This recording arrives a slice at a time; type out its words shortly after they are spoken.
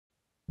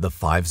The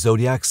 5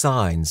 Zodiac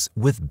Signs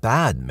with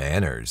Bad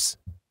Manners.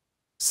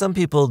 Some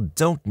people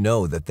don't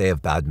know that they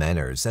have bad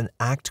manners and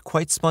act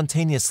quite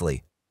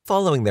spontaneously,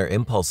 following their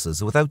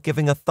impulses without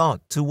giving a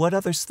thought to what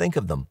others think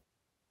of them.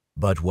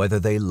 But whether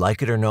they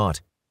like it or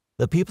not,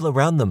 the people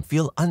around them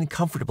feel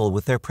uncomfortable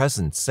with their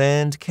presence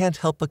and can't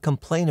help but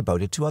complain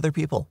about it to other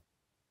people.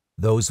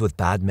 Those with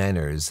bad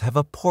manners have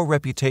a poor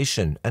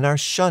reputation and are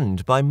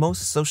shunned by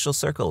most social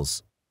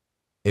circles.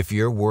 If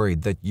you're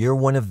worried that you're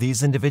one of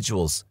these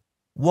individuals,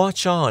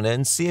 watch on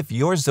and see if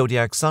your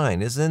zodiac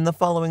sign is in the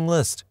following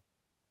list.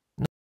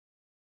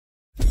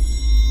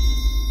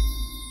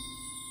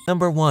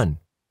 Number 1.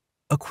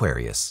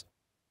 Aquarius.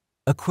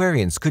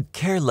 Aquarians could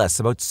care less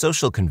about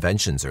social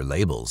conventions or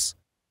labels.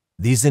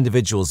 These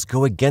individuals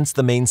go against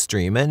the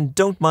mainstream and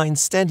don't mind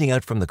standing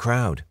out from the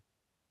crowd.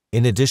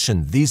 In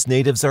addition, these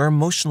natives are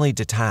emotionally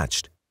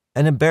detached,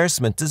 and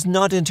embarrassment does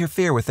not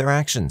interfere with their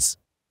actions.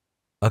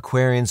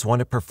 Aquarians want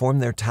to perform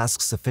their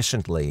tasks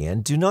efficiently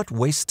and do not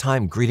waste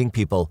time greeting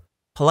people,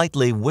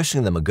 politely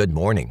wishing them a good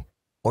morning,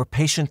 or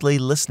patiently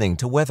listening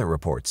to weather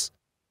reports.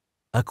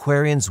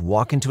 Aquarians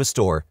walk into a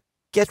store,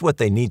 get what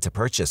they need to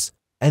purchase,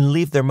 and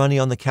leave their money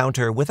on the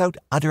counter without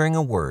uttering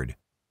a word.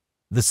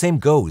 The same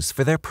goes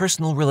for their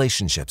personal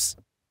relationships.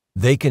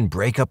 They can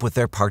break up with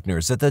their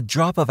partners at the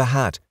drop of a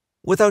hat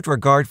without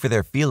regard for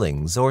their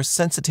feelings or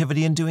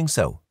sensitivity in doing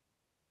so.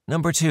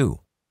 Number 2.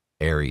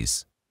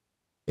 Aries.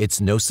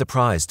 It's no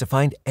surprise to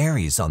find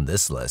Aries on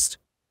this list.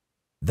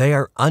 They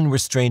are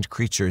unrestrained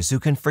creatures who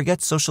can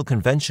forget social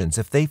conventions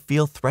if they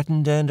feel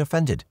threatened and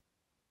offended.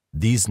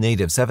 These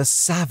natives have a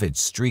savage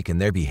streak in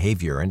their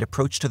behavior and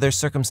approach to their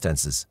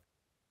circumstances.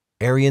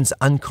 Arians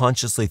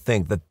unconsciously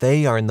think that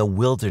they are in the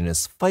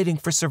wilderness fighting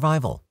for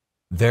survival.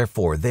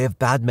 Therefore, they have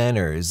bad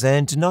manners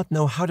and do not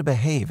know how to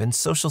behave in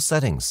social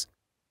settings.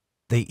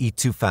 They eat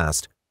too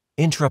fast,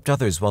 interrupt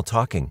others while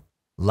talking,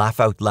 laugh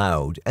out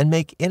loud, and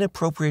make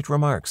inappropriate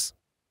remarks.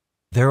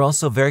 They're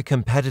also very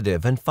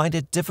competitive and find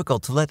it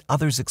difficult to let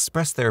others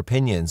express their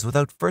opinions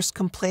without first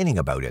complaining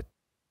about it.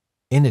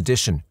 In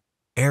addition,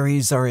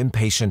 Aries are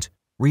impatient,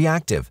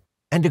 reactive,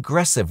 and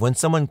aggressive when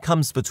someone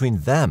comes between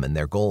them and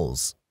their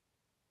goals.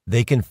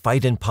 They can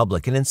fight in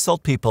public and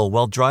insult people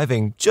while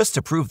driving just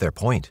to prove their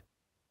point.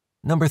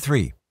 Number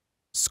 3.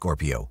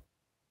 Scorpio.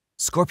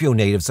 Scorpio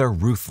natives are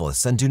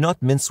ruthless and do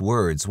not mince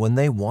words when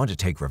they want to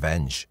take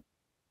revenge.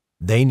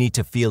 They need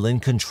to feel in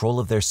control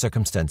of their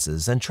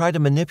circumstances and try to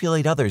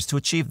manipulate others to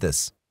achieve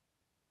this.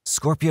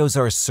 Scorpios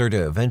are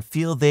assertive and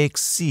feel they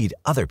exceed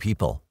other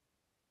people.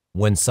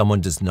 When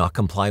someone does not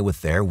comply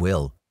with their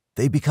will,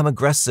 they become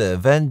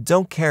aggressive and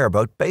don't care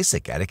about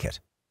basic etiquette.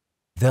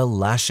 They'll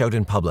lash out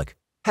in public,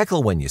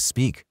 heckle when you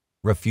speak,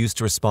 refuse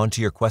to respond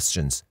to your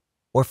questions,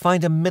 or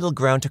find a middle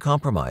ground to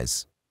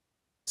compromise.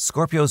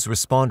 Scorpios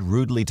respond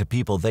rudely to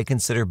people they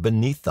consider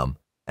beneath them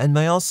and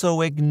may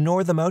also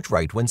ignore them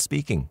outright when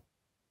speaking.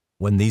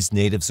 When these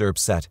natives are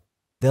upset,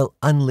 they'll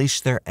unleash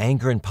their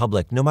anger in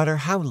public no matter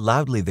how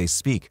loudly they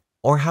speak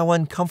or how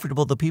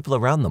uncomfortable the people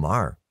around them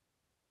are.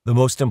 The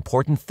most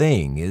important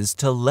thing is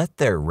to let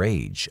their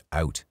rage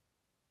out.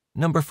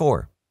 Number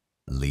 4.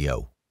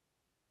 Leo.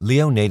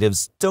 Leo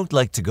natives don't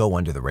like to go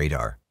under the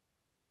radar.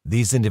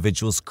 These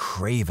individuals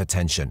crave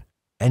attention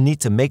and need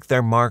to make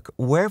their mark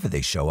wherever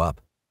they show up,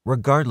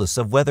 regardless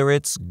of whether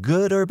it's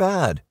good or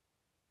bad.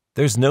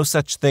 There's no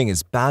such thing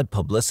as bad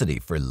publicity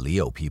for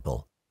Leo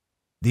people.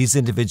 These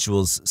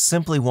individuals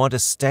simply want to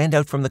stand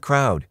out from the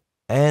crowd,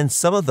 and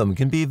some of them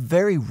can be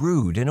very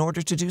rude in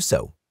order to do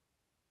so.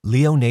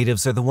 Leo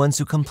natives are the ones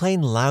who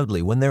complain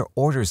loudly when their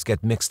orders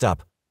get mixed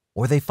up,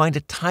 or they find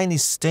a tiny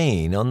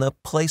stain on the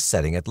place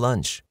setting at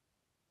lunch.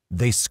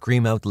 They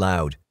scream out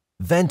loud,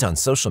 vent on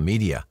social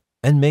media,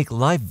 and make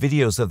live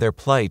videos of their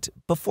plight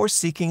before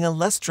seeking a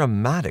less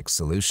dramatic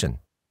solution.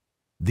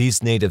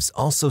 These natives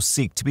also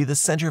seek to be the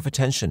center of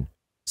attention,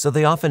 so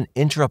they often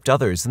interrupt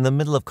others in the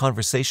middle of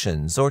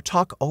conversations or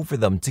talk over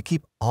them to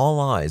keep all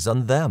eyes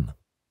on them.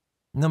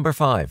 Number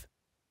 5.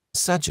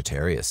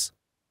 Sagittarius.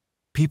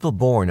 People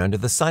born under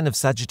the sign of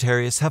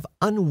Sagittarius have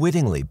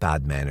unwittingly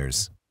bad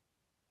manners.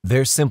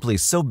 They're simply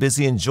so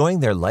busy enjoying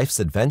their life's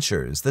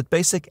adventures that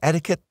basic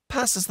etiquette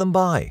passes them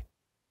by.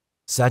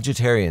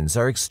 Sagittarians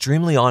are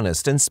extremely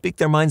honest and speak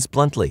their minds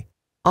bluntly,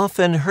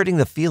 often hurting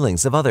the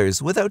feelings of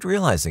others without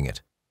realizing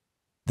it.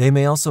 They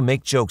may also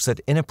make jokes at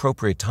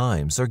inappropriate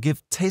times or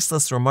give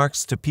tasteless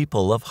remarks to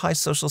people of high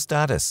social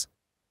status.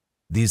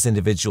 These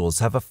individuals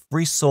have a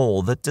free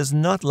soul that does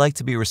not like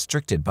to be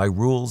restricted by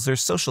rules or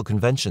social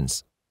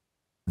conventions.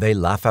 They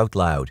laugh out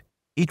loud,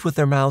 eat with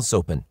their mouths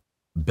open,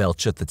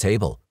 belch at the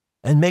table,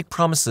 and make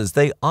promises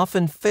they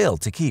often fail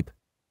to keep.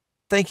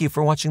 Thank you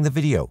for watching the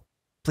video.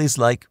 Please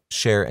like,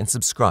 share, and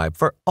subscribe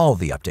for all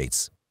the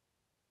updates.